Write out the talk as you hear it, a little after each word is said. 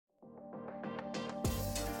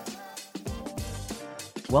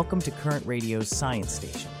Welcome to Current Radio's Science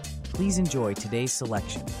Station. Please enjoy today's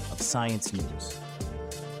selection of science news.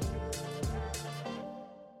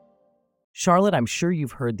 Charlotte, I'm sure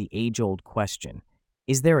you've heard the age-old question,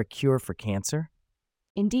 is there a cure for cancer?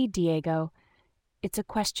 Indeed, Diego. It's a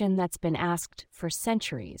question that's been asked for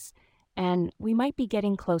centuries, and we might be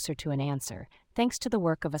getting closer to an answer, thanks to the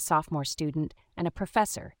work of a sophomore student and a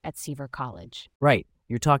professor at Seaver College. Right,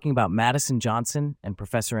 you're talking about Madison Johnson and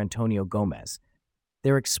Professor Antonio Gomez.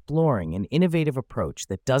 They're exploring an innovative approach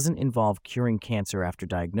that doesn't involve curing cancer after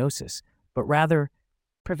diagnosis, but rather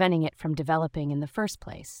preventing it from developing in the first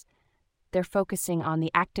place. They're focusing on the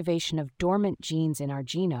activation of dormant genes in our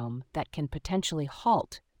genome that can potentially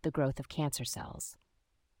halt the growth of cancer cells.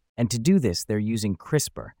 And to do this, they're using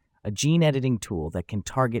CRISPR, a gene editing tool that can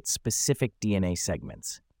target specific DNA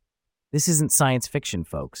segments. This isn't science fiction,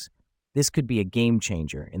 folks. This could be a game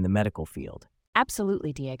changer in the medical field.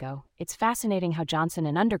 Absolutely, Diego. It's fascinating how Johnson,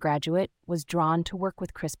 an undergraduate, was drawn to work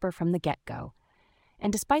with CRISPR from the get-go.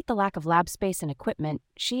 And despite the lack of lab space and equipment,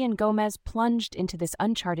 she and Gomez plunged into this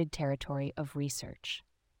uncharted territory of research.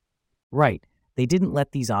 Right, they didn't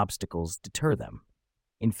let these obstacles deter them.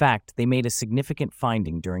 In fact, they made a significant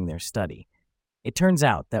finding during their study. It turns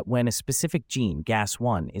out that when a specific gene,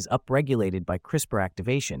 GAS1, is upregulated by CRISPR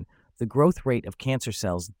activation, the growth rate of cancer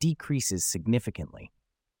cells decreases significantly.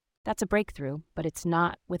 That's a breakthrough, but it's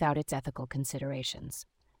not without its ethical considerations.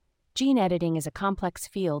 Gene editing is a complex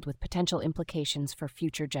field with potential implications for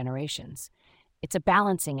future generations. It's a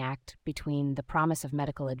balancing act between the promise of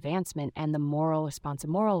medical advancement and the moral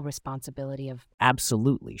responsibility of...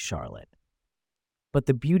 Absolutely, Charlotte. But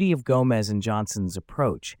the beauty of Gomez and Johnson's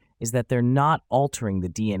approach is that they're not altering the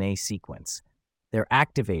DNA sequence. They're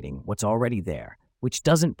activating what's already there, which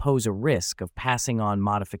doesn't pose a risk of passing on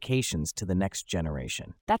modifications to the next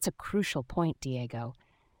generation. That's a crucial point, Diego.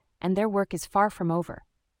 And their work is far from over.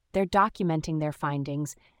 They're documenting their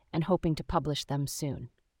findings and hoping to publish them soon.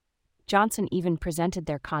 Johnson even presented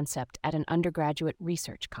their concept at an undergraduate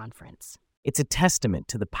research conference. It's a testament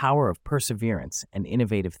to the power of perseverance and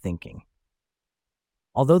innovative thinking.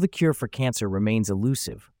 Although the cure for cancer remains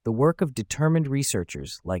elusive, the work of determined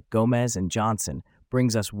researchers like Gomez and Johnson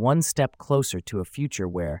brings us one step closer to a future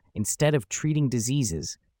where, instead of treating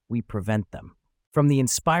diseases, we prevent them. From the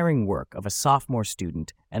inspiring work of a sophomore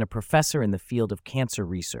student and a professor in the field of cancer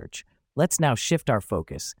research, let's now shift our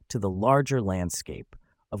focus to the larger landscape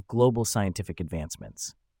of global scientific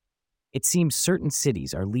advancements. It seems certain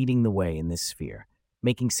cities are leading the way in this sphere,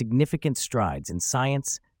 making significant strides in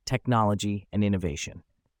science, technology, and innovation.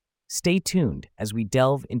 Stay tuned as we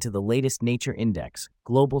delve into the latest Nature Index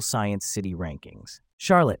Global Science City Rankings.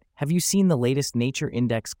 Charlotte, have you seen the latest Nature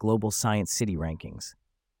Index Global Science City Rankings?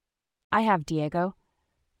 I have, Diego.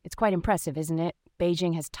 It's quite impressive, isn't it?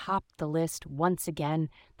 Beijing has topped the list once again.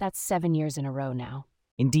 That's 7 years in a row now.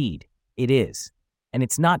 Indeed, it is. And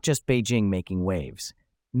it's not just Beijing making waves.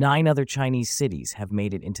 9 other Chinese cities have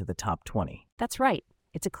made it into the top 20. That's right.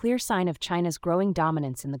 It's a clear sign of China's growing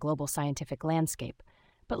dominance in the global scientific landscape.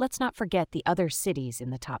 But let's not forget the other cities in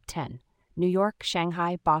the top 10. New York,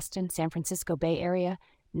 Shanghai, Boston, San Francisco Bay Area,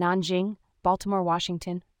 Nanjing, Baltimore,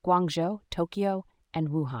 Washington, Guangzhou, Tokyo, and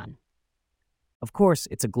Wuhan. Of course,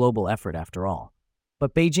 it's a global effort after all.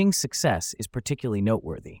 But Beijing's success is particularly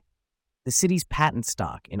noteworthy. The city's patent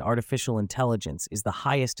stock in artificial intelligence is the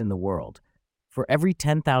highest in the world. For every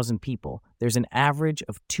 10,000 people, there's an average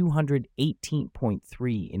of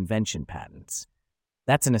 218.3 invention patents.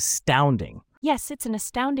 That's an astounding... Yes, it's an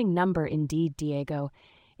astounding number indeed, Diego.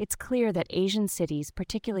 It's clear that Asian cities,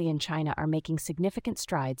 particularly in China, are making significant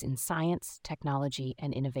strides in science, technology,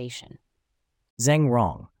 and innovation. Zheng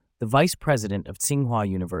Rong, the vice president of Tsinghua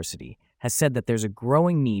University, has said that there's a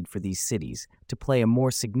growing need for these cities to play a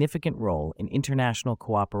more significant role in international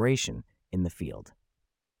cooperation in the field.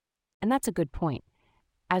 And that's a good point.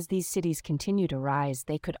 As these cities continue to rise,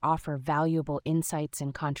 they could offer valuable insights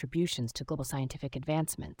and contributions to global scientific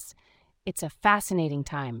advancements. It's a fascinating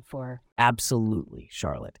time for... Absolutely,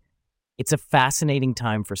 Charlotte. It's a fascinating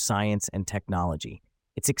time for science and technology.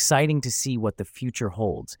 It's exciting to see what the future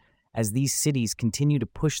holds as these cities continue to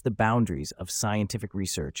push the boundaries of scientific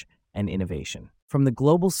research and innovation. From the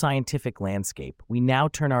global scientific landscape, we now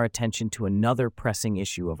turn our attention to another pressing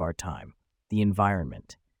issue of our time, the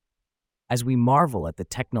environment. As we marvel at the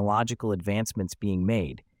technological advancements being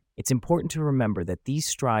made, it's important to remember that these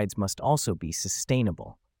strides must also be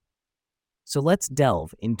sustainable. So let's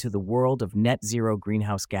delve into the world of net zero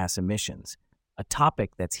greenhouse gas emissions, a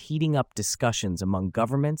topic that's heating up discussions among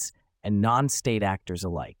governments and non-state actors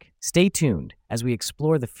alike. Stay tuned as we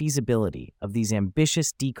explore the feasibility of these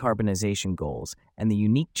ambitious decarbonization goals and the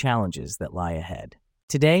unique challenges that lie ahead.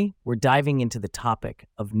 Today, we're diving into the topic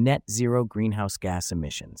of net zero greenhouse gas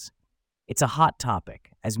emissions. It's a hot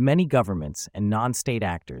topic, as many governments and non-state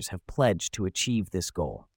actors have pledged to achieve this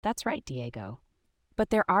goal. That's right, Diego. But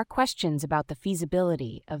there are questions about the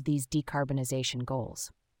feasibility of these decarbonization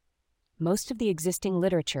goals. Most of the existing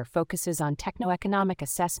literature focuses on techno-economic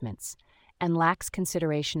assessments and lacks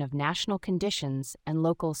consideration of national conditions and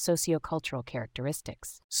local sociocultural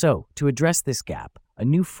characteristics. So, to address this gap, a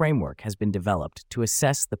new framework has been developed to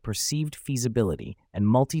assess the perceived feasibility and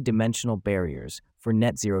multidimensional barriers for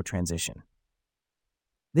net zero transition.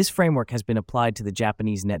 This framework has been applied to the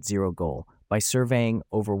Japanese net zero goal by surveying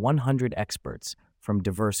over 100 experts from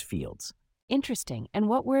diverse fields. Interesting. And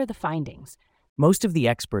what were the findings? Most of the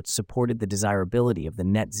experts supported the desirability of the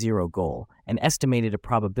net zero goal and estimated a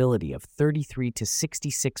probability of 33 to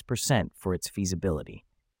 66% for its feasibility.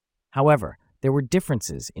 However, there were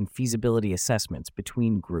differences in feasibility assessments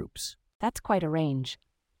between groups. That's quite a range.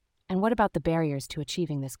 And what about the barriers to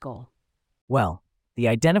achieving this goal? Well, the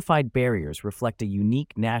identified barriers reflect a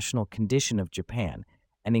unique national condition of Japan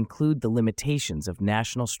and include the limitations of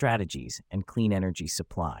national strategies and clean energy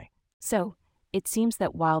supply. So, it seems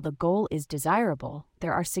that while the goal is desirable,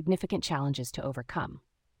 there are significant challenges to overcome.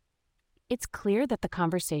 It's clear that the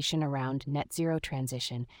conversation around net zero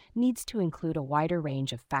transition needs to include a wider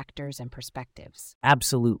range of factors and perspectives.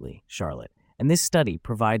 Absolutely, Charlotte. And this study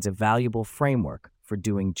provides a valuable framework for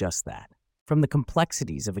doing just that. From the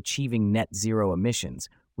complexities of achieving net zero emissions,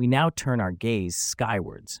 we now turn our gaze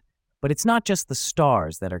skywards. But it's not just the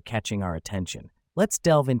stars that are catching our attention. Let's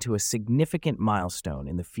delve into a significant milestone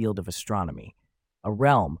in the field of astronomy, a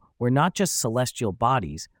realm where not just celestial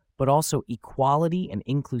bodies, but also equality and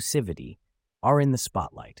inclusivity are in the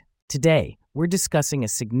spotlight. Today, we're discussing a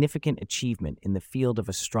significant achievement in the field of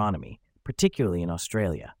astronomy, particularly in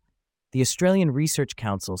Australia. The Australian Research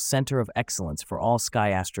Council's Centre of Excellence for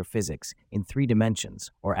All-Sky Astrophysics in 3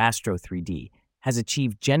 Dimensions, or Astro 3D, has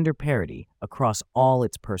achieved gender parity across all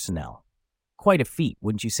its personnel. Quite a feat,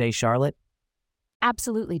 wouldn't you say, Charlotte?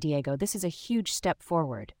 Absolutely, Diego. This is a huge step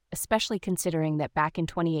forward, especially considering that back in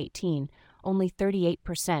 2018, only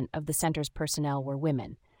 38% of the center's personnel were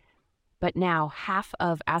women. But now, half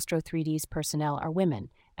of Astro 3D's personnel are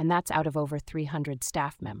women, and that's out of over 300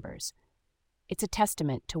 staff members. It's a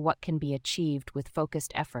testament to what can be achieved with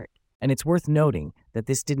focused effort. And it's worth noting that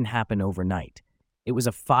this didn't happen overnight. It was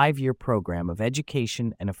a 5-year program of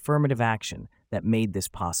education and affirmative action that made this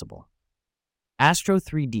possible. Astro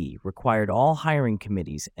 3D required all hiring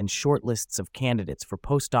committees and shortlists of candidates for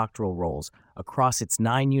postdoctoral roles across its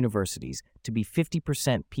 9 universities to be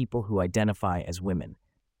 50% people who identify as women.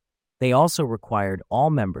 They also required all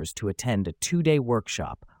members to attend a 2-day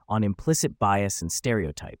workshop on implicit bias and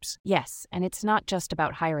stereotypes. Yes, and it's not just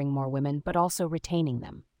about hiring more women, but also retaining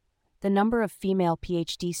them. The number of female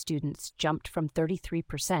PhD students jumped from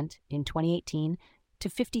 33% in 2018 to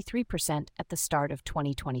 53% at the start of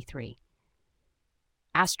 2023.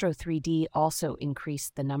 Astro 3D also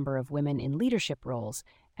increased the number of women in leadership roles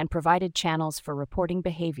and provided channels for reporting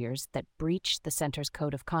behaviors that breach the center's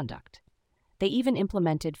code of conduct. They even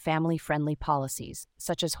implemented family-friendly policies,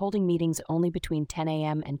 such as holding meetings only between 10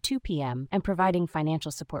 a.m. and 2 p.m. and providing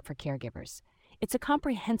financial support for caregivers. It's a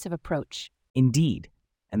comprehensive approach. Indeed,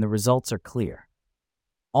 and the results are clear.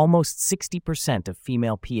 Almost 60% of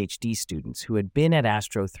female PhD students who had been at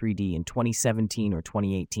Astro 3D in 2017 or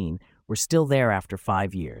 2018 were still there after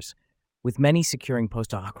 5 years, with many securing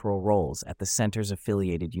postdoctoral roles at the center's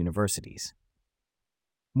affiliated universities.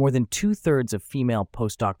 More than 2/3 of female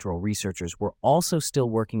postdoctoral researchers were also still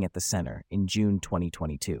working at the center in June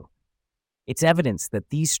 2022. It's evidence that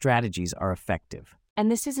these strategies are effective. And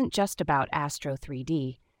this isn't just about Astro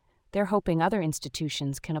 3D. They're hoping other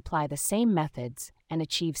institutions can apply the same methods and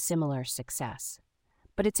achieve similar success.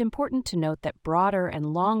 But it's important to note that broader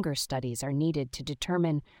and longer studies are needed to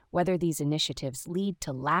determine whether these initiatives lead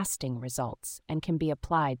to lasting results and can be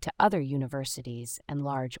applied to other universities and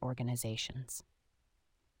large organizations.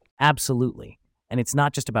 Absolutely, and it's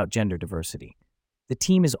not just about gender diversity. The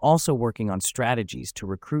team is also working on strategies to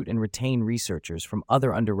recruit and retain researchers from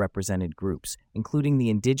other underrepresented groups, including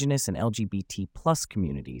the Indigenous and LGBT+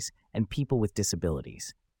 communities and people with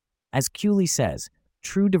disabilities. As Cooley says,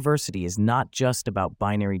 true diversity is not just about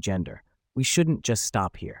binary gender. We shouldn't just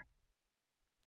stop here.